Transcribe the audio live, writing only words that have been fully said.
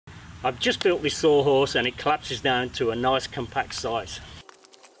I've just built this sawhorse and it collapses down to a nice compact size.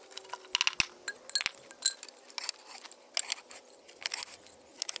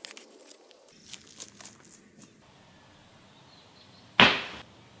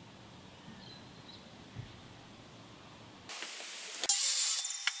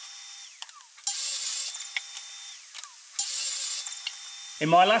 In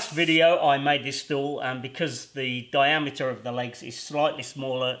my last video I made this stool, and because the diameter of the legs is slightly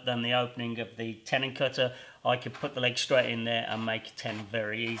smaller than the opening of the tenon cutter, I could put the leg straight in there and make a tenon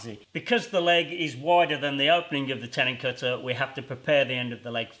very easy. Because the leg is wider than the opening of the tenon cutter, we have to prepare the end of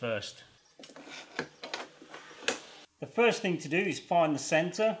the leg first. The first thing to do is find the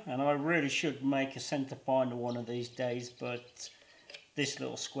centre, and I really should make a centre finder one of these days, but this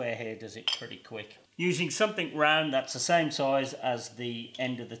little square here does it pretty quick. Using something round that's the same size as the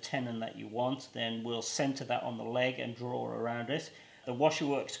end of the tenon that you want, then we'll centre that on the leg and draw around it. The washer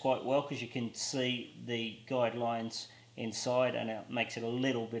works quite well because you can see the guidelines inside, and it makes it a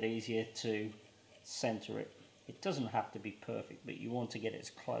little bit easier to centre it. It doesn't have to be perfect, but you want to get it as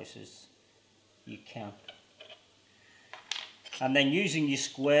close as you can. And then using your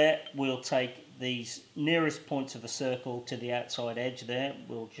square, we'll take these nearest points of the circle to the outside edge there.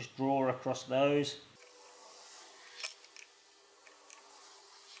 We'll just draw across those.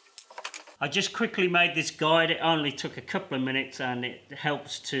 I just quickly made this guide. It only took a couple of minutes and it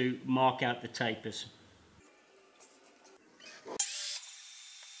helps to mark out the tapers.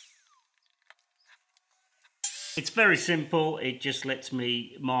 It's very simple. It just lets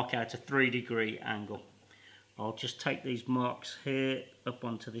me mark out a 3-degree angle. I'll just take these marks here up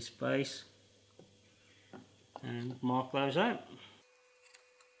onto this face and mark those out.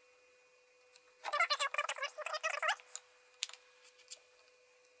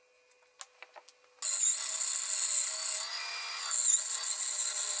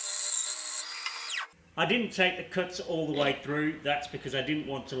 I didn't take the cuts all the way through. That's because I didn't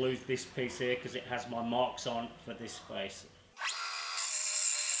want to lose this piece here because it has my marks on for this space.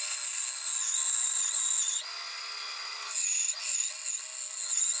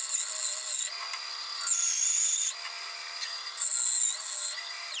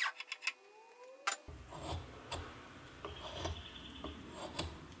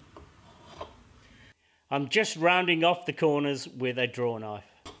 I'm just rounding off the corners with a draw knife.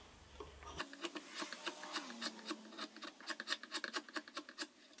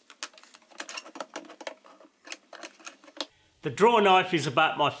 The draw knife is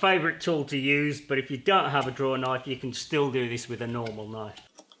about my favourite tool to use, but if you don't have a draw knife, you can still do this with a normal knife.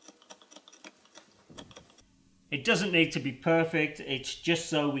 It doesn't need to be perfect, it's just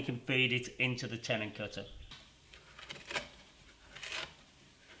so we can feed it into the tenon cutter.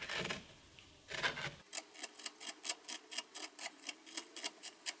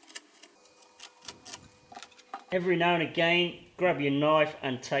 Every now and again, grab your knife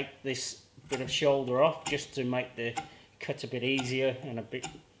and take this bit of shoulder off just to make the cut a bit easier and a bit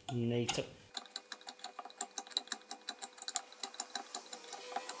neater.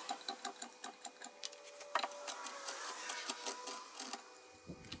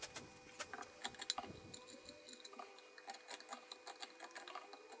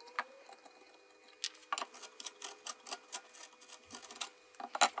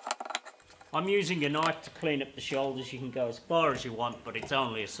 I'm using a knife to clean up the shoulders. You can go as far as you want, but it's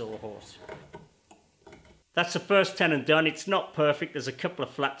only a sawhorse. That's the first tenon done. It's not perfect. There's a couple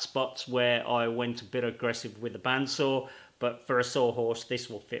of flat spots where I went a bit aggressive with the bandsaw, but for a sawhorse this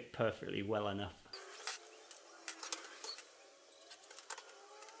will fit perfectly well enough.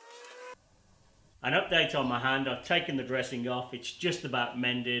 An update on my hand, I've taken the dressing off. It's just about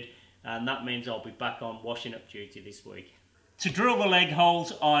mended, and that means I'll be back on washing up duty this week. To drill the leg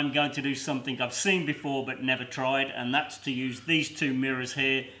holes, I'm going to do something I've seen before but never tried, and that's to use these two mirrors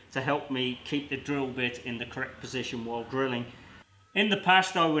here to help me keep the drill bit in the correct position while drilling. In the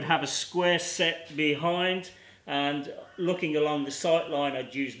past I would have a square set behind, and looking along the sight line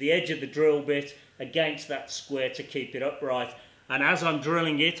I'd use the edge of the drill bit against that square to keep it upright, and as I'm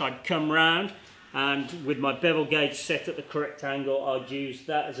drilling it I'd come round and with my bevel gauge set at the correct angle I'd use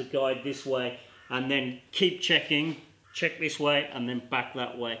that as a guide this way, and then keep checking. Check this way and then back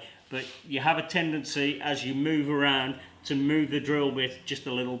that way. But you have a tendency as you move around to move the drill bit just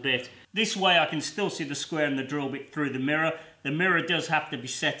a little bit. This way I can still see the square and the drill bit through the mirror. The mirror does have to be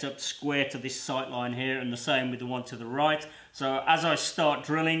set up square to this sight line here, and the same with the one to the right. So as I start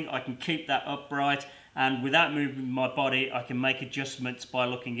drilling I can keep that upright, and without moving my body I can make adjustments by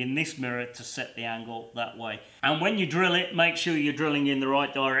looking in this mirror to set the angle that way. And when you drill it, make sure you're drilling in the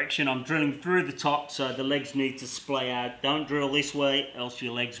right direction. I'm drilling through the top, so the legs need to splay out. Don't drill this way, else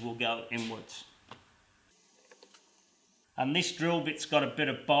your legs will go inwards. And this drill bit's got a bit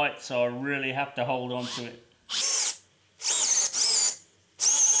of bite, so I really have to hold on to it.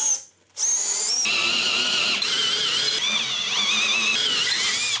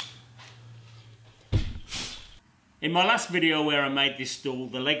 In my last video where I made this stool,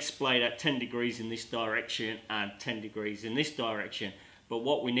 the legs splayed at 10 degrees in this direction and 10 degrees in this direction. But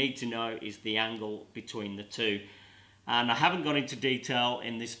what we need to know is the angle between the two. And I haven't gone into detail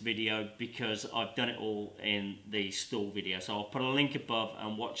in this video because I've done it all in the stool video. So I'll put a link above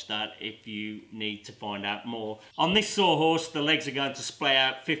and watch that if you need to find out more. On this sawhorse, the legs are going to splay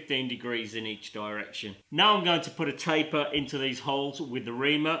out 15 degrees in each direction. Now I'm going to put a taper into these holes with the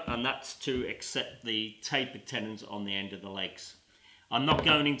reamer, and that's to accept the tapered tenons on the end of the legs. I'm not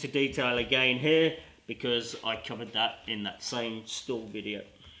going into detail again here because I covered that in that same stool video.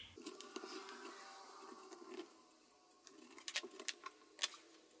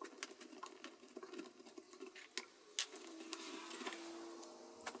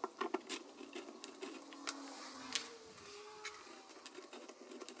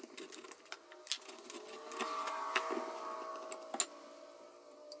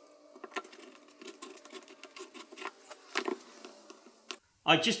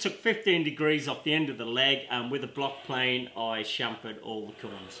 I just took 15 degrees off the end of the leg, and with a block plane I chamfered all the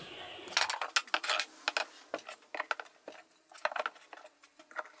corners.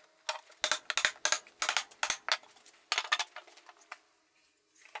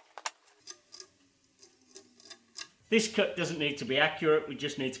 This cut doesn't need to be accurate, we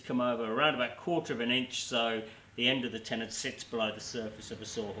just need to come over around about 1/4 of an inch so the end of the tenon sits below the surface of a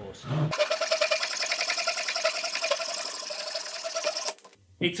sawhorse.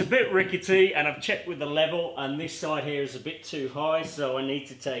 It's a bit rickety, and I've checked with the level, and this side here is a bit too high, so I need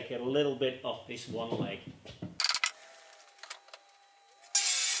to take a little bit off this one leg.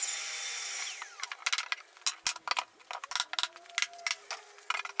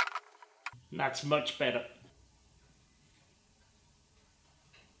 That's much better.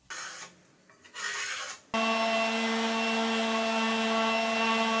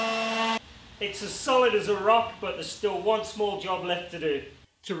 It's as solid as a rock, but there's still one small job left to do.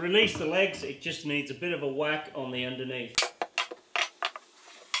 To release the legs, it just needs a bit of a whack on the underneath.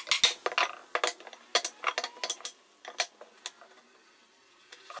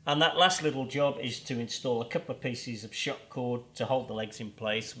 And that last little job is to install a couple of pieces of shock cord to hold the legs in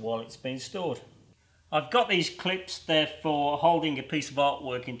place while it's being stored. I've got these clips there for holding a piece of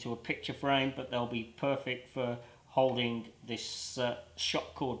artwork into a picture frame, but they'll be perfect for holding this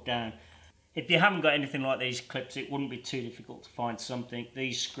shock cord down. If you haven't got anything like these clips, it wouldn't be too difficult to find something.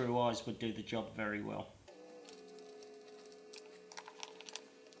 These screw eyes would do the job very well.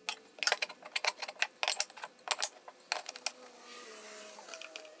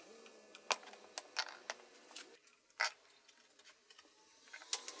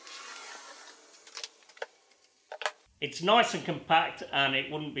 It's nice and compact, and it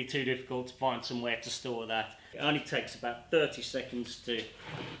wouldn't be too difficult to find somewhere to store that. It only takes about 30 seconds to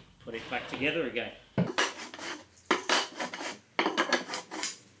put it back together again.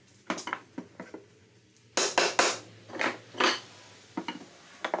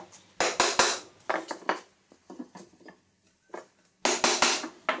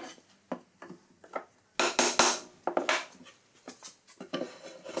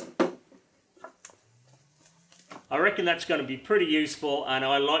 I reckon that's going to be pretty useful, and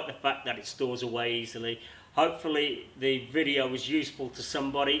I like the fact that it stores away easily. Hopefully the video was useful to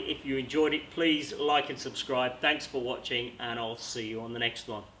somebody. If you enjoyed it, please like and subscribe. Thanks for watching, and I'll see you on the next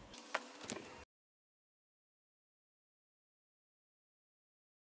one.